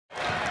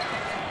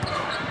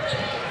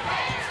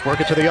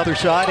Work it to the other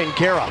side, and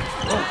Guerra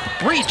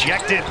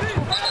rejected.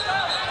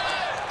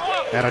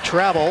 And a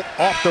travel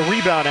off the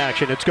rebound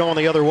action. It's going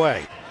the other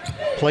way.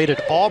 Played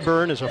at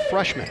Auburn as a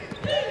freshman.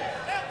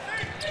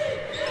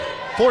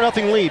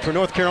 4-0 lead for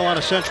North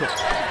Carolina Central.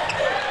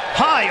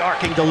 High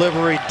arcing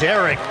delivery,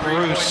 Derek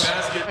Bruce.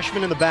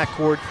 Freshman in the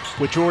backcourt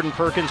with Jordan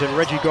Perkins and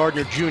Reggie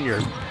Gardner Jr.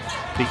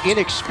 The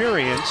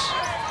inexperience,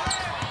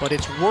 but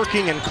it's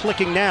working and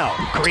clicking now.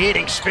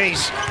 Creating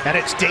space, and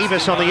it's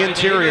Davis on the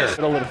interior.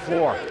 Middle of the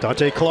floor.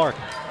 Dante Clark.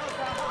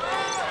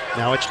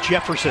 Now it's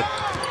Jefferson.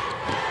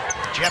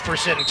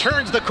 Jefferson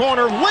turns the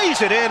corner,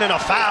 lays it in, and a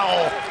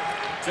foul.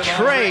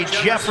 Trey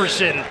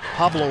Jefferson.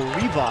 Pablo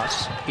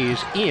Rivas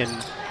is in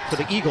for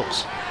the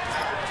Eagles.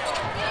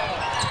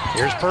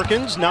 Here's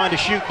Perkins, 9 to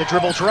shoot, the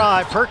dribble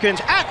drive. Perkins,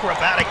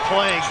 acrobatic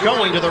play,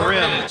 going to the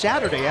rim.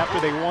 Saturday, after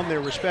they won their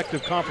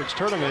respective conference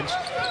tournaments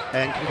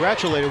and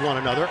congratulated one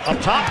another.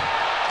 Up top,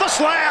 the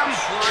slam,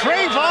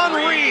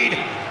 Trayvon Reed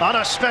on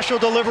a special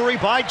delivery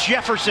by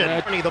Jefferson.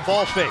 The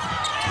ball fake,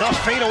 the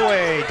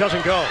fadeaway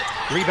doesn't go.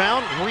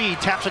 Rebound, Reed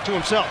taps it to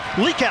himself.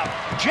 Leak out,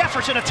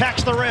 Jefferson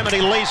attacks the rim and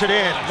he lays it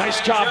in.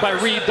 Nice job by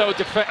Reed, though,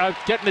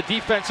 getting the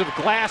defensive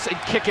glass and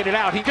kicking it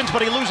out.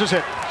 But he loses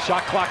it.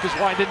 Shot clock is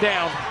winding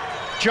down.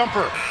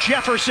 Jumper,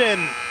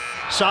 Jefferson,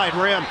 side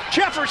rim.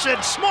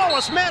 Jefferson,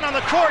 smallest man on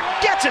the court,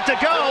 gets it to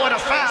go, and a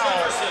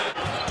foul.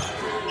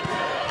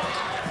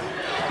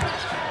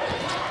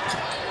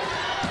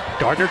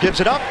 Gardner gives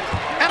it up,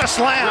 and a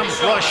slam.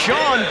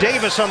 Rashawn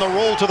Davis on the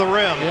roll to the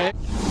rim.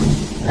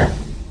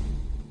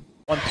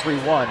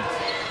 1-3-1.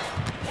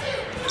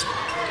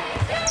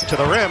 To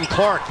the rim,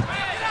 Clark.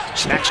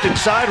 Snatched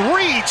inside,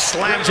 Reed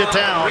slams it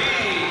down.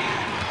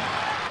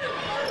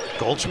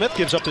 Goldsmith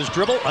gives up his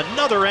dribble,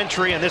 another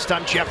entry, and this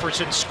time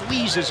Jefferson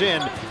squeezes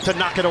in to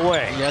knock it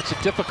away. Yeah, it's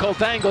a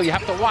difficult angle. You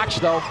have to watch,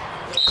 though.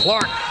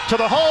 Clark to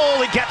the hole,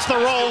 he gets the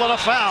roll and a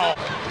foul.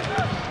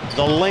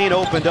 The lane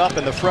opened up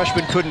and the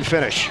freshman couldn't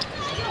finish.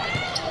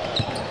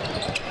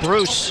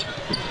 Bruce,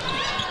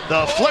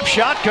 the flip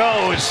shot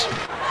goes.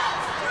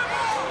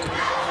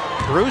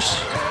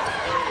 Bruce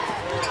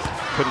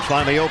couldn't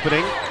find the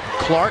opening.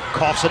 Clark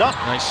coughs it up.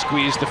 Nice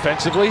squeeze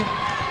defensively.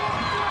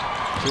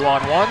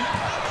 2-on-1.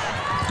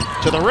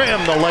 To the rim,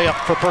 the layup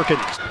for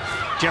Perkins.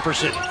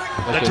 Jefferson,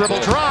 the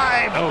dribble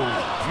drive.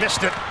 Oh,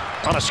 missed it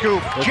on a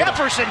scoop.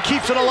 Jefferson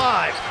keeps it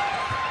alive.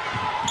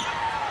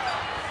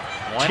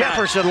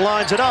 Jefferson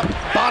lines it up.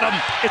 Bottom,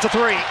 it's a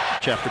three.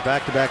 After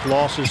back-to-back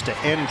losses to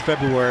end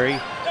February,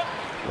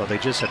 well, they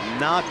just have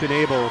not been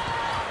able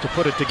to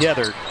put it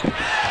together.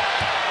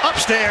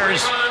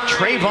 Upstairs,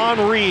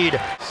 Trayvon Reed.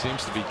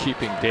 Seems to be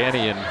keeping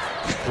Danny and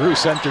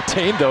Bruce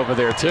entertained over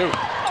there, too.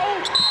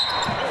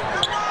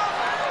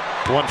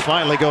 One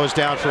finally goes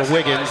down for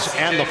Wiggins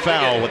and the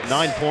foul with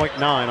 9.9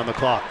 on the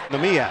clock. The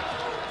MEAC.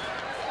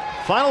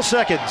 Final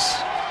seconds.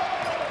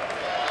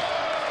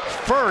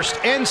 First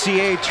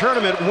NCAA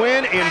tournament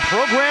win in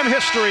program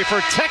history for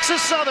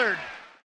Texas Southern.